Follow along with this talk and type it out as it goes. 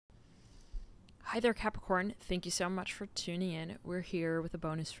Hi there, Capricorn. Thank you so much for tuning in. We're here with a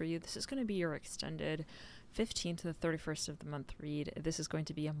bonus for you. This is going to be your extended 15th to the 31st of the month read. This is going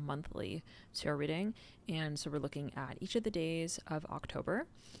to be a monthly tarot reading, and so we're looking at each of the days of October.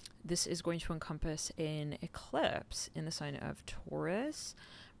 This is going to encompass an eclipse in the sign of Taurus,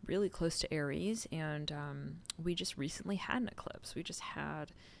 really close to Aries, and we just recently had an eclipse. We just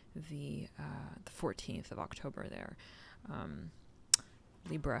had the 14th of October there,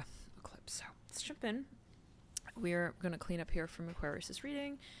 Libra eclipse. So let's jump in. We're going to clean up here from Aquarius's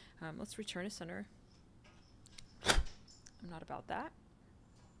reading. Let's return to center. I'm not about that.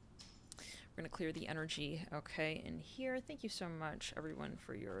 We're going to clear the energy, okay, in here. Thank you so much, everyone,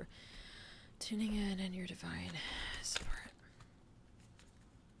 for your tuning in and your divine support.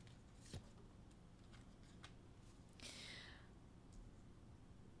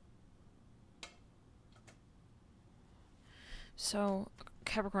 So,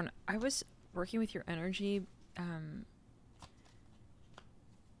 Capricorn, I was working with your energy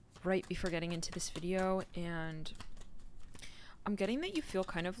right before getting into this video, and I'm getting that you feel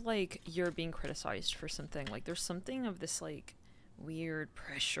kind of like you're being criticized for something. Like there's something of this like weird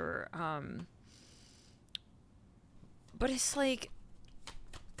pressure. But it's like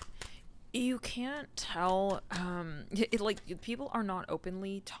you can't tell. Like people are not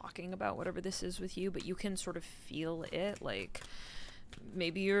openly talking about whatever this is with you, but you can sort of feel it. Like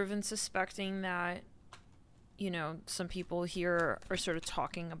maybe you're even suspecting that, you know, some people here are sort of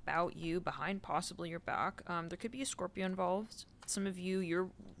talking about you behind possibly your back. There could be a Scorpio involved. Some of you, you're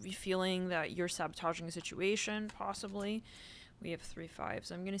feeling that you're sabotaging a situation, possibly. We have 3 5s.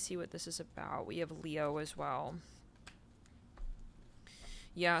 I'm going to see what this is about. We have Leo as well.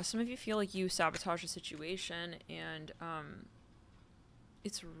 Yeah, some of you feel like you sabotage a situation, and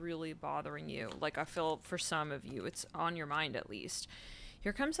it's really bothering you. Like, I feel for some of you, it's on your mind at least.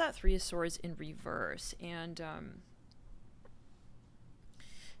 Here comes that 3 of Swords in reverse, and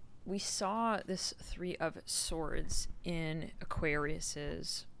we saw this 3 of Swords in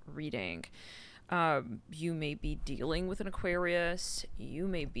Aquarius's reading. You may be dealing with an Aquarius. You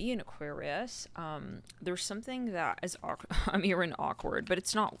may be an Aquarius. There's something that is I'm hearing awkward, but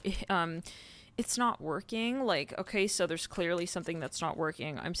it's not. It's not working. Like, okay, so there's clearly something that's not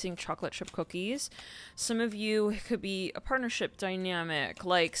working. I'm seeing chocolate chip cookies. Some of you, it could be a partnership dynamic,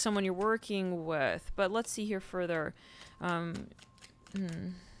 like someone you're working with. But let's see here further.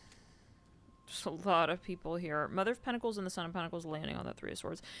 Just a lot of people here. Mother of Pentacles and the Son of Pentacles landing on that 3 of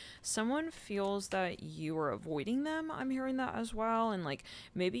Swords. Someone feels that you are avoiding them. I'm hearing that as well. And like,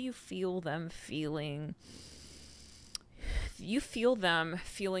 maybe you feel them feeling... You feel them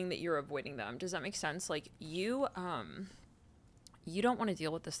feeling that you're avoiding them. Does that make sense? Like you don't want to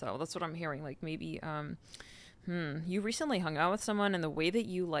deal with this though. That's what I'm hearing. Like maybe you recently hung out with someone, and the way that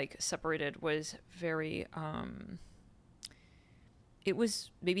you like separated was very it was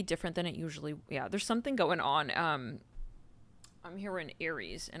maybe different than it usually. Yeah, there's something going on. I'm hearing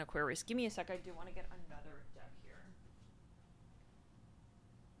Aries and Aquarius. Give me a sec. I do want to get another deck here.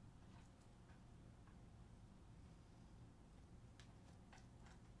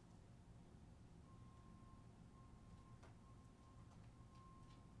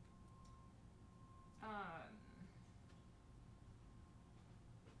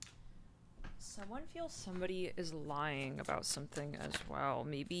 Someone feels somebody is lying about something as well.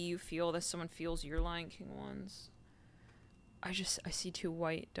 Maybe you feel that someone feels you're lying, King Wands. I see 2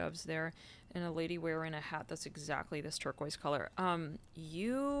 white doves there and a lady wearing a hat that's exactly this turquoise color.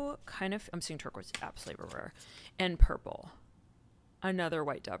 You kind of, I'm seeing turquoise absolutely everywhere, and purple. Another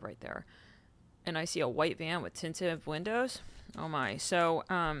white dove right there. And I see a white van with tinted windows. Oh my. So,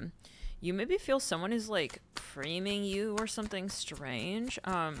 you maybe feel someone is like framing you or something strange.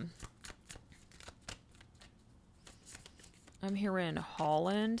 I'm hearing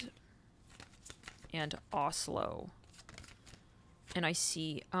Holland and Oslo. And I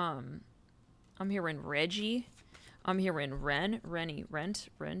see, I'm hearing Reggie. I'm hearing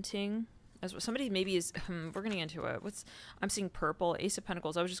renting. As somebody maybe is, we're getting into it. I'm seeing purple, Ace of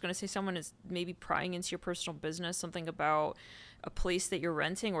Pentacles. I was just going to say someone is maybe prying into your personal business, something about a place that you're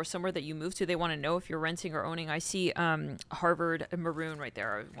renting or somewhere that you move to. They want to know if you're renting or owning. I see Harvard Maroon right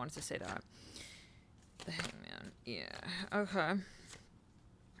there. I wanted to say that. The Hangman. Yeah. Okay.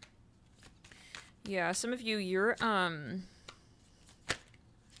 Yeah, some of you, you're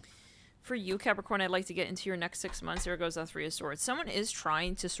For you, Capricorn, I'd like to get into your next 6 months. There goes the Three of Swords. Someone is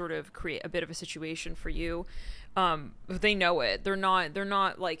trying to sort of create a bit of a situation for you. They know it. They're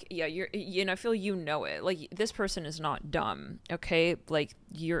not like, yeah, I feel you know it. Like, this person is not dumb, okay? Like,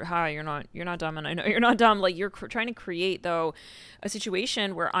 you're not dumb, and I know you're not dumb. Like, you're trying to create, though, a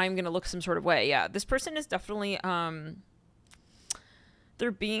situation where I'm gonna look some sort of way. Yeah, this person is definitely,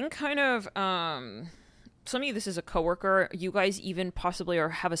 they're being kind of, some of you, this is a coworker. You guys even possibly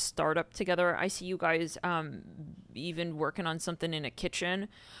have a startup together. I see you guys even working on something in a kitchen.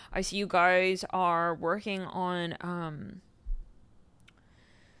 I see you guys are working on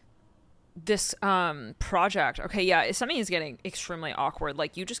this project. Okay, yeah, something is getting extremely awkward.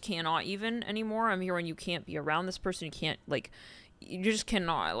 Like, you just cannot even anymore. I'm hearing you can't be around this person. You can't, like, you just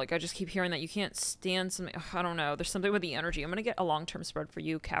cannot. Like, I just keep hearing that you can't stand something. I don't know. There's something with the energy. I'm gonna get a long-term spread for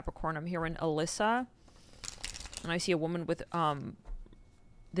you, Capricorn. I'm hearing Alyssa. And I see a woman with the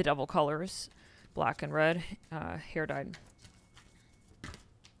devil colors, black and red, hair dyed.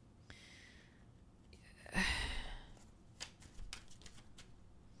 And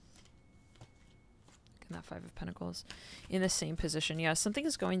that Five of Pentacles in the same position. Yeah, something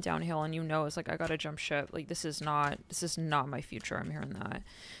is going downhill, and you know it's like, I gotta jump ship. Like, this is not my future. I'm hearing that.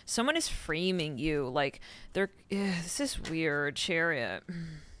 Someone is framing you. Like, this is weird. Chariot.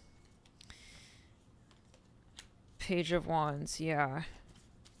 Page of Wands, yeah.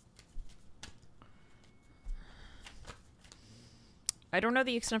 I don't know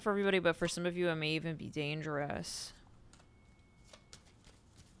the extent for everybody, but for some of you, it may even be dangerous.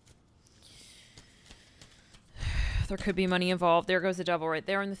 There could be money involved. There goes the devil right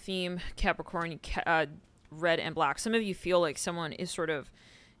there in the theme. Capricorn, red and black. Some of you feel like someone is sort of,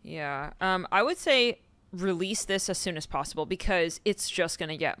 yeah. I would say release this as soon as possible, because it's just going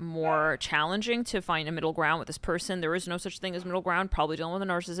to get more challenging to find a middle ground with this person. There is no such thing as middle ground, probably dealing with a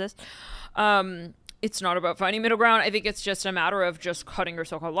narcissist. It's not about finding middle ground. I think it's just a matter of just cutting your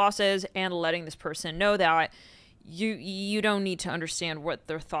so-called losses and letting this person know that you don't need to understand what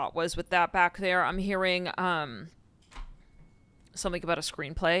their thought was with that back there. I'm hearing something about a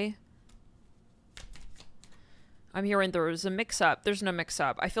screenplay. I'm hearing there's a mix-up. There's no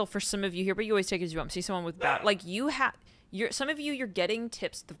mix-up. I feel for some of you here, but you always take it as you want. See someone with bad, like, some of you, you're getting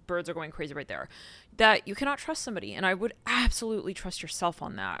tips. The birds are going crazy right there. That you cannot trust somebody, and I would absolutely trust yourself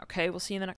on that. Okay, we'll see you in the next.